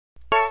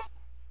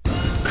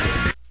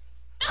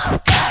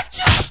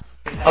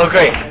Oh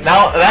great,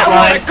 now that I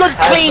line want a good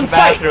has clean the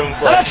fight. bathroom Now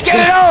flush. let's get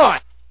it on!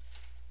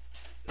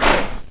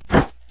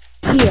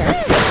 Here.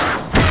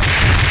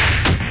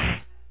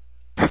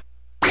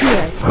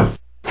 Here.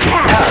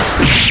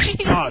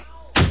 God.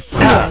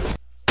 Here.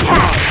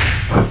 God.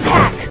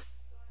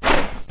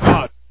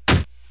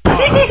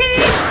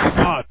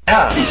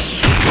 God. God.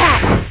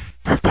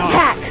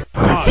 God.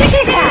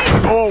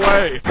 Go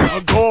away.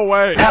 Go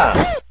away.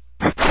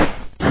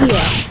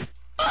 Here.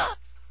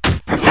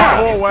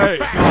 Go away.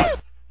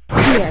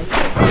 Here.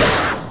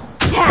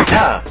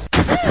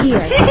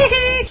 Here. Here.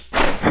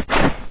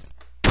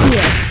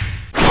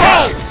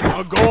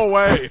 Go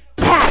away.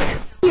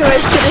 You're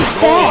as good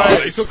as Go away.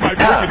 dead. They took my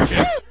freaking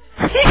kid.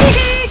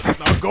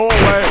 Now go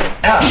away.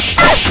 I'm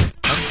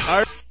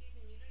tired.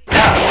 Go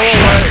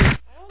away.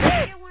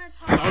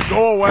 Now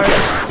go away.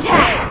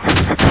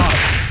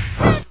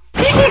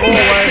 Go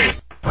away.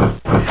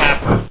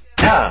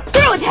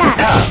 Throw attack.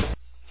 God.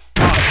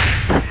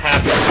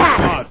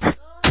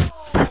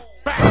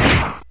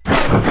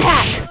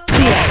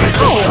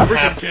 Oh,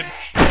 Freaking kid.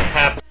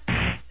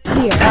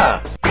 here.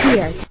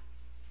 Here.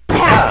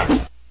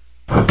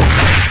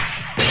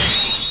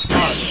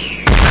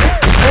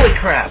 Holy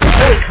crap!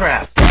 Holy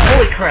crap!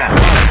 Holy crap!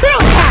 Throw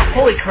attack.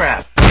 Holy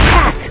crap!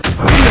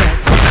 Here.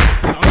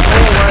 Now go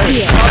away.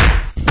 Here.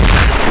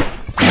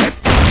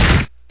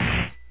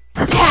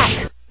 God.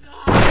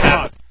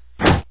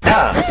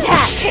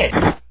 Shit!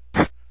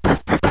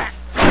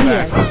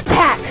 Here.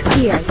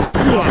 Here.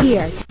 Here.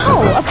 Here.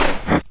 Oh,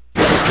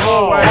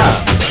 Go away.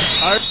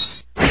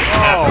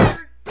 Oh.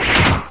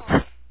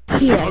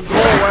 here. Now go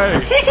away.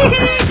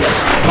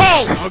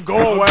 Hey. Now go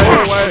away. Go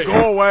away. Go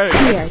away.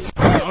 Here.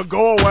 Now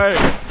go away.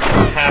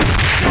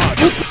 God.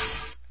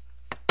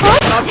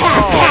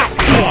 Attack.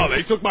 Oh,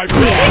 they took my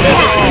freaking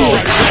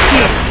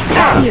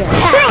Here.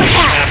 Throw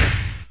attack.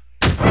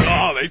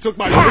 Oh, they took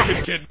my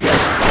freaking kid.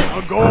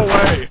 Now go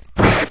away.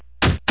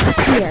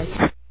 Here.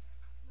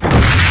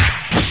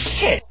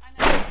 Shit!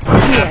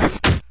 Here.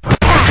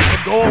 Now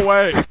go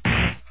away.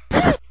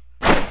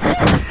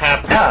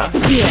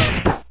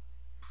 Here.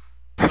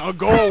 Now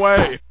go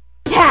away.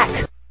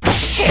 Attack.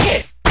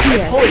 Shit!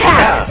 Here. Holy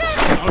crap!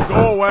 Now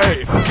go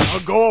away. Now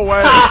go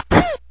away. God.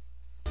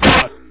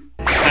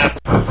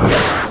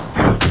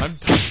 I'm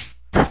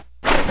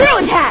Throw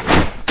attack.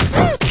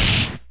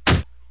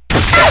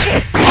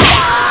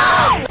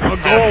 Now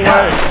go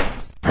away.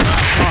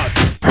 God.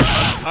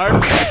 I'm tired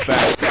of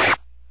that.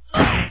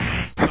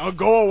 Now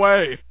go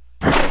away.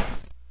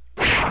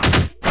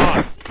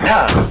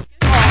 God.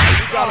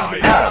 You gotta be.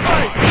 You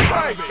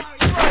gotta be.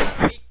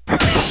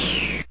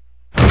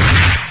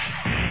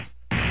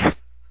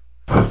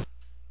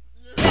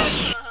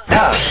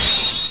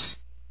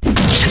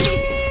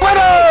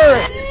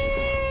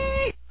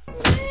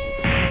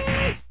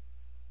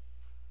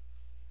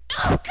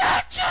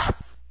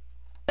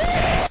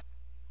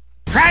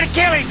 Try to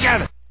kill each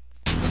other!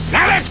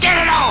 Now let's get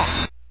it on!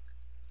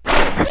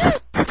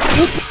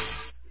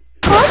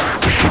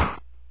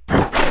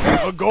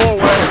 Now go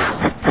away.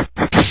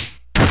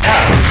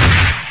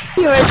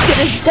 You're as good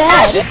as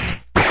dead.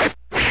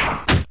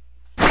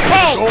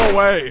 Hey. Go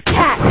away.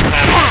 Attack.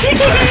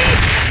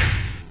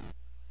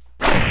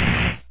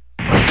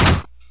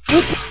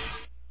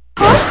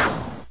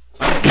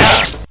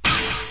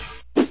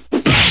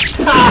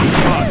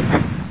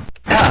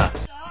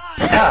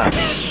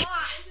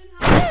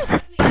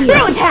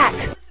 Throw attack.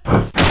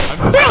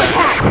 Throw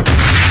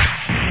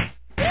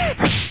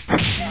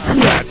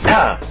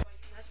attack.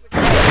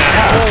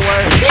 Go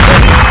away.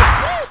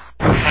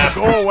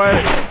 Go away.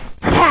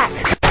 Attack.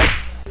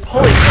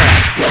 Holy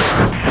crap!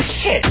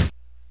 Shit!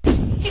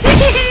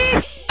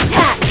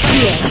 Attack.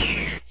 Here.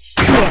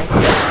 Here.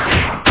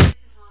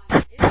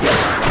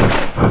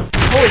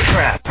 Holy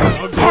crap!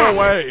 Now go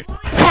away.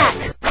 Attack.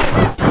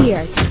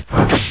 Here.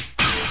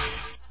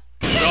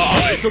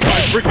 Oh, they took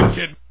my freaking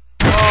kid.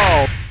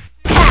 Oh.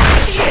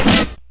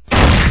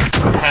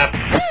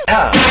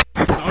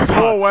 Now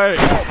go away.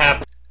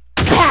 Attack.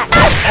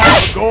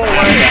 Now go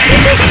away.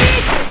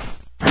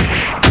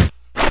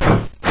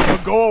 Now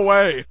go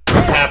away.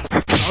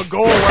 Now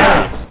go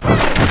away.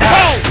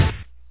 Hey.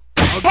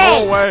 Now go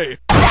away.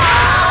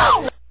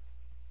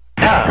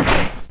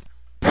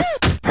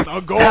 Now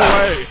go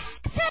away.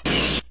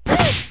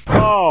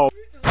 Oh.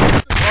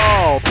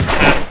 Oh.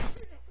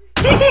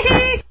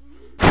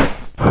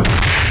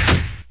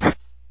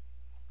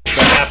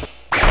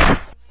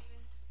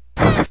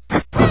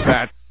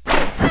 That.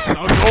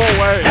 Now go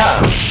away.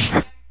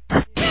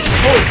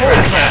 Holy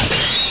crap!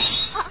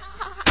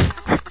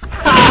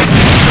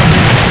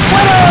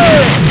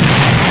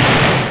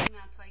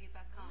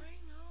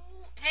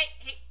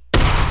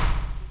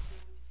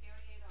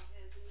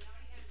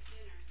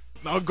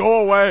 Now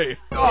go away.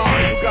 Oh,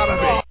 you gotta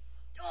be.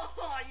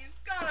 Oh,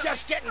 you've got to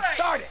Just getting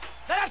started!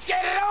 Let's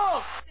get it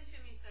on! Listen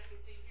to me a second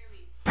so you hear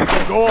me.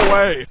 Now go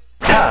away.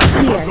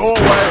 Here. Go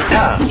away.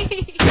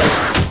 Hey.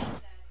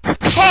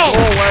 Go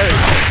away.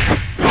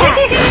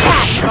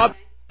 Attack. Now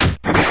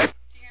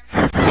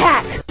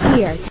Attack.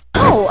 Here.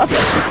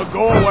 Oh.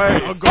 go away.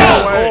 Now go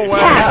away.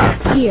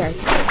 Attack. Here.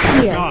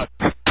 Here. God.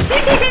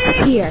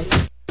 Here.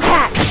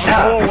 Pack.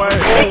 Go away.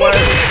 Go away.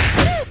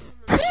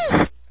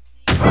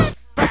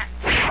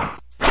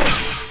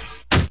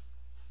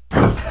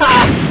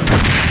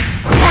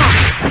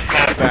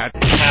 Bad.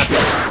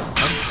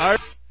 I'm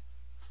tired.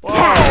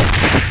 Wow.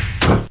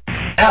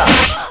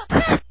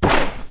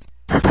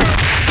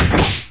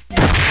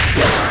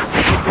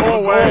 Go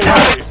away.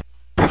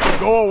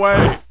 Go away.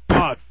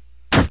 God.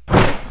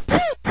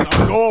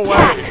 Now go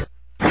away.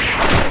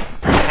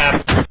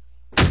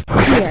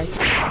 Here.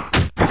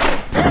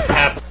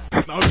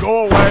 Now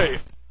go away.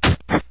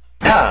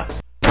 Pack.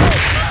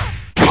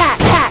 Pack.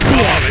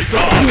 Oh, they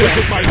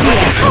took my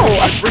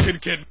freaking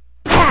kid.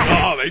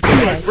 Oh, they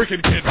took my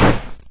freaking kid.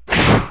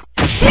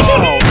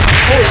 Oh,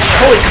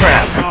 Holy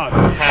crap! God.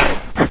 Pack.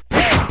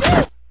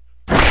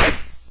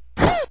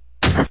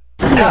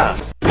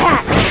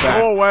 Go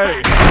away.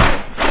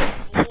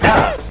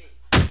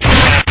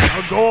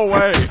 Now go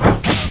away.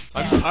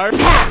 I'm tired.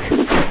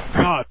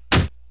 God.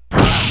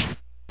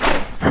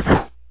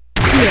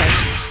 Here.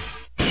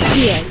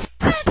 Here.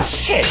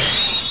 Shit!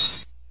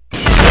 Oh,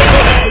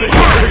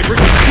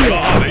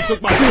 they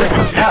took my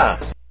freaking kid.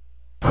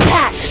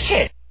 Pack.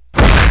 Shit!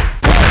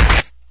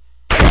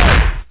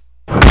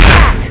 Oh,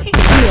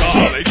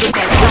 they took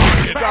my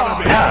freaking kid out of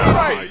me.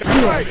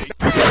 Right.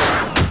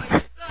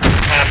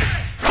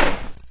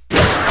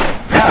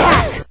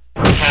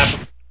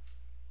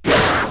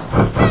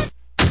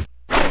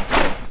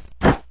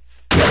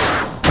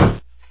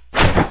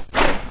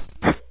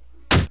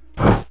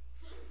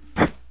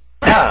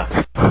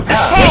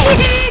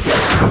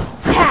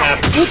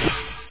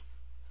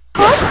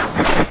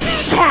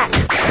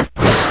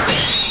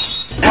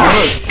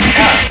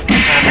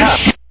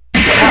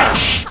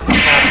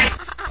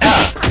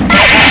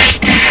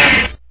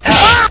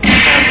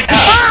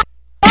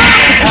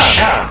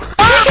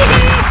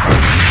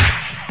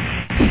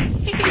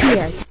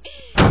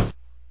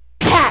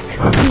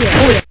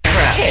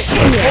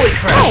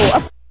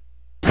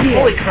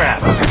 Holy crap!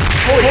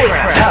 Holy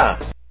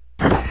crap!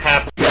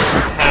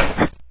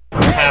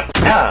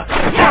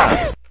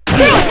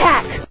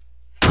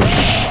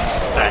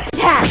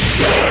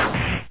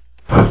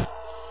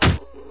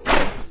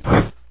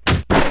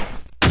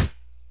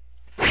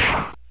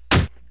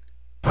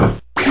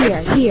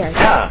 Here.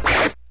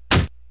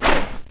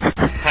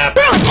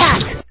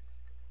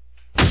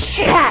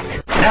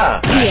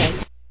 Pack. Here.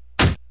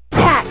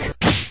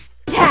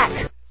 Pack.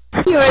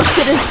 You're as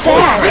good as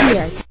bad.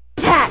 Here.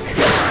 Pack.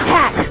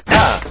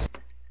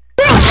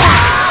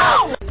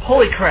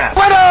 Holy crap!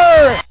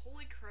 Winner!